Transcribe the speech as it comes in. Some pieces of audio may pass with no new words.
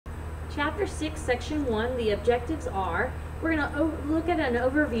Chapter 6, Section 1, the objectives are, we're going to look at an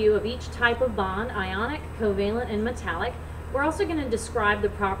overview of each type of bond, ionic, covalent, and metallic. We're also going to describe the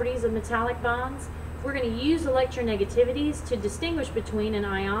properties of metallic bonds. We're going to use electronegativities to distinguish between an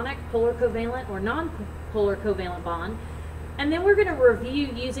ionic, polar covalent, or non-polar covalent bond. And then we're going to review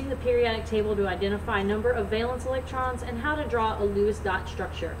using the periodic table to identify a number of valence electrons and how to draw a Lewis dot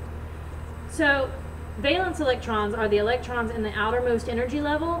structure. So, valence electrons are the electrons in the outermost energy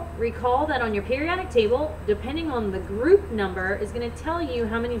level. Recall that on your periodic table, depending on the group number, is going to tell you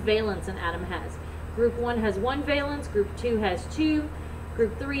how many valence an atom has. Group 1 has 1 valence, group 2 has 2,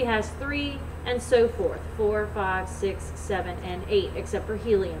 group 3 has 3, and so forth. 4, 5, 6, 7, and 8, except for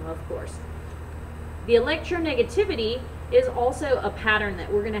helium, of course. The electronegativity is also a pattern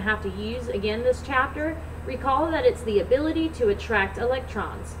that we're going to have to use again this chapter. Recall that it's the ability to attract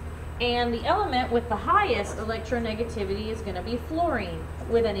electrons. And the element with the highest electronegativity is going to be fluorine,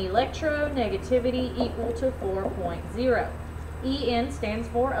 with an electronegativity equal to 4.0. En stands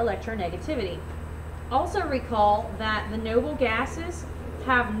for electronegativity. Also recall that the noble gases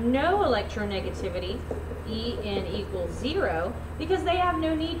have no electronegativity, En equals 0, because they have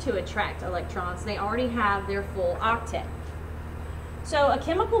no need to attract electrons. They already have their full octet. So a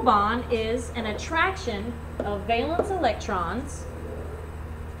chemical bond is an attraction of valence electrons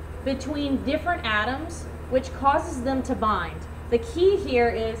between different atoms, which causes them to bind. The key here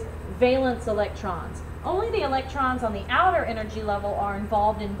is valence electrons. Only the electrons on the outer energy level are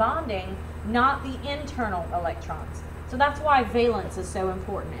involved in bonding, not the internal electrons. So that's why valence is so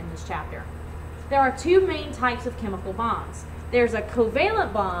important in this chapter. There are two main types of chemical bonds. There's a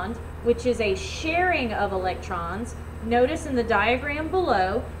covalent bond, which is a sharing of electrons. Notice in the diagram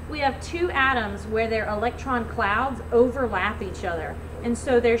below, we have two atoms where their electron clouds overlap each other. And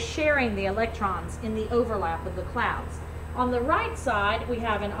so they're sharing the electrons in the overlap of the clouds. On the right side, we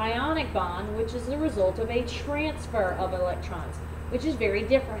have an ionic bond, which is the result of a transfer of electrons, which is very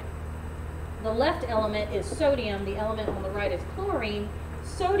different. The left element is sodium, the element on the right is chlorine.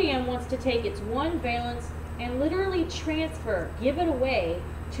 Sodium wants to take its one valence and literally transfer, give it away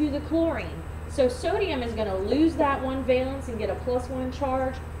to the chlorine. So sodium is going to lose that one valence and get a +1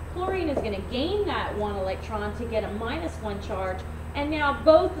 charge. Chlorine is going to gain that one electron to get a -1 charge. And now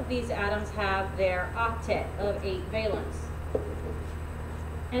both of these atoms have their octet of 8 valence.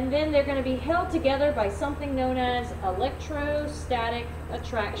 And then they're going to be held together by something known as electrostatic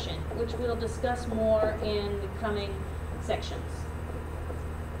attraction, which we'll discuss more in the coming sections.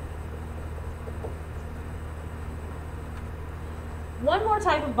 One more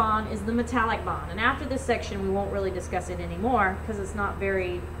type of bond is the metallic bond, and after this section we won't really discuss it anymore because it's not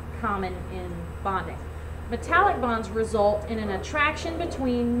very common in bonding. Metallic bonds result in an attraction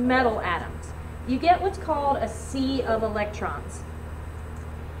between metal atoms. You get what's called a sea of electrons.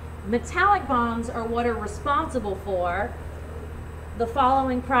 Metallic bonds are what are responsible for the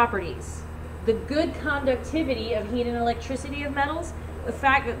following properties: the good conductivity of heat and electricity of metals, the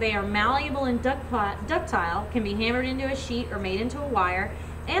fact that they are malleable and ductile, can be hammered into a sheet or made into a wire,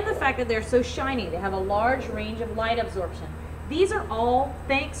 and the fact that they're so shiny, they have a large range of light absorption. These are all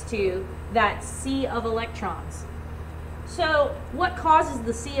thanks to that sea of electrons. So what causes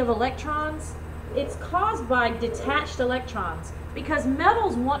the sea of electrons? It's caused by detached electrons. Because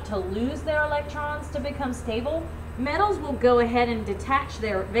metals want to lose their electrons to become stable, metals will go ahead and detach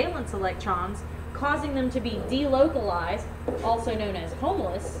their valence electrons, causing them to be delocalized, also known as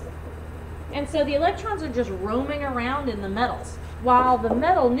homeless. And so the electrons are just roaming around in the metals, while the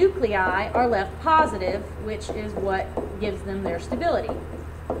metal nuclei are left positive, which is what gives them their stability.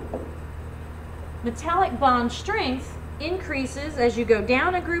 Metallic bond strength increases as you go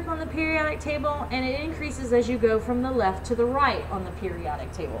down a group on the periodic table, and it increases as you go from the left to the right on the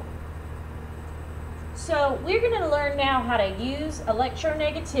periodic table. So we're going to learn now how to use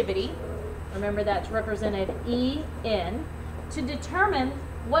electronegativity, remember that's represented En, to determine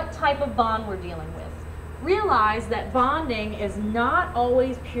what type of bond we're dealing with. Realize that bonding is not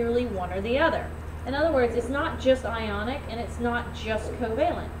always purely one or the other. In other words, it's not just ionic and it's not just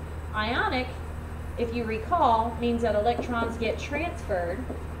covalent. Ionic, if you recall, means that electrons get transferred.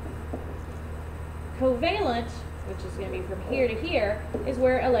 Covalent, which is going to be from here to here, is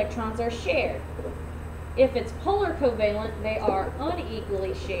where electrons are shared. If it's polar covalent, they are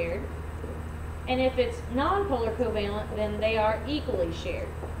unequally shared. And if it's non-polar covalent, then they are equally shared.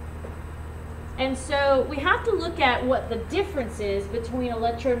 And so we have to look at what the difference is between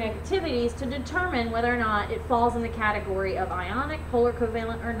electronegativities to determine whether or not it falls in the category of ionic, polar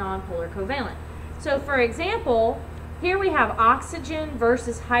covalent, or non-polar covalent. So for example, here we have oxygen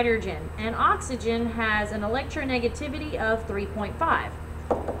versus hydrogen, and oxygen has an electronegativity of 3.5.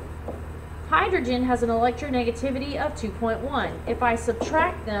 Hydrogen has an electronegativity of 2.1. If I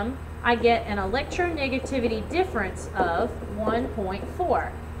subtract them, I get an electronegativity difference of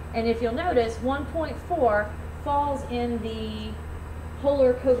 1.4. And if you'll notice, 1.4 falls in the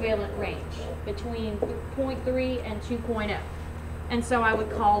polar covalent range between 0.3 and 2.0. And so I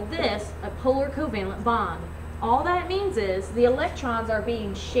would call this a polar covalent bond. All that means is the electrons are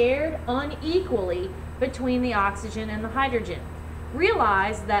being shared unequally between the oxygen and the hydrogen.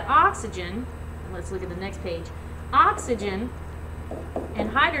 Realize that oxygen, let's look at the next page, oxygen and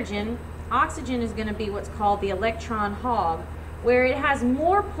hydrogen, oxygen is going to be what's called the electron hog, where it has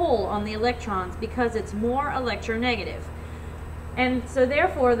more pull on the electrons because it's more electronegative. And so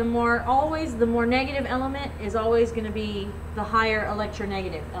therefore the more negative element is always going to be the higher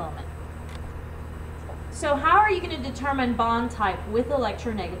electronegative element. So how are you going to determine bond type with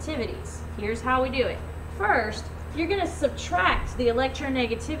electronegativities? Here's how we do it. First, you're going to subtract the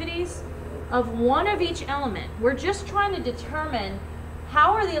electronegativities of one of each element. We're just trying to determine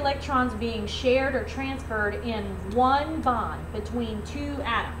how are the electrons being shared or transferred in one bond between two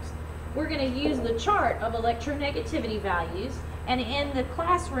atoms. We're going to use the chart of electronegativity values, and in the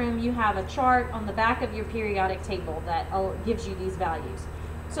classroom you have a chart on the back of your periodic table that gives you these values.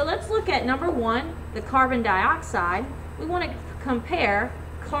 So let's look at number 1, the carbon dioxide. We want to compare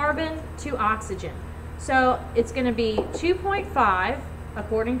carbon to oxygen. So it's going to be 2.5,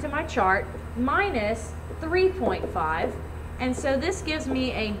 according to my chart, minus 3.5. And so this gives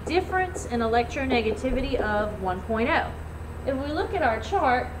me a difference in electronegativity of 1.0. If we look at our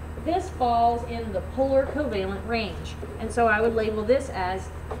chart, this falls in the polar covalent range. And so I would label this as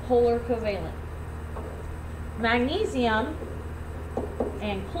polar covalent. Magnesium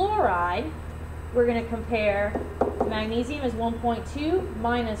and chloride, we're going to compare. Magnesium is 1.2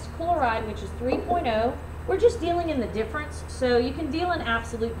 minus chloride, which is 3.0. We're just dealing in the difference, so you can deal in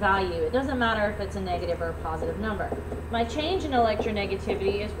absolute value. It doesn't matter if it's a negative or a positive number. My change in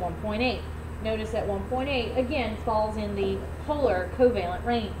electronegativity is 1.8. Notice that 1.8, again, falls in the polar covalent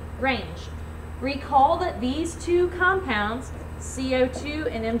range. Recall that these two compounds, CO2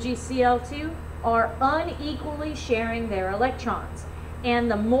 and MgCl2, are unequally sharing their electrons.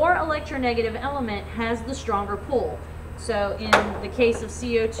 And the more electronegative element has the stronger pull. So in the case of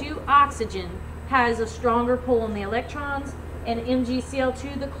CO2, oxygen has a stronger pull on the electrons, and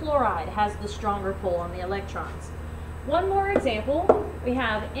MgCl2, the chloride, has the stronger pull on the electrons. One more example, we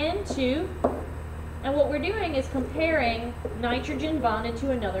have N2, and what we're doing is comparing nitrogen bonded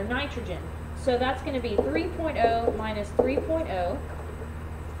to another nitrogen. So that's going to be 3.0 minus 3.0.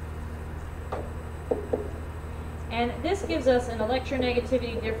 And this gives us an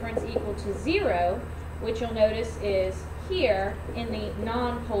electronegativity difference equal to 0, which you'll notice is here in the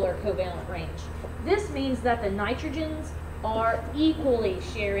non-polar covalent range. This means that the nitrogens are equally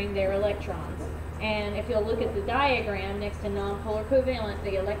sharing their electrons. And if you'll look at the diagram next to non-polar covalent,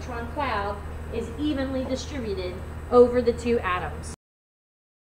 the electron cloud is evenly distributed over the two atoms.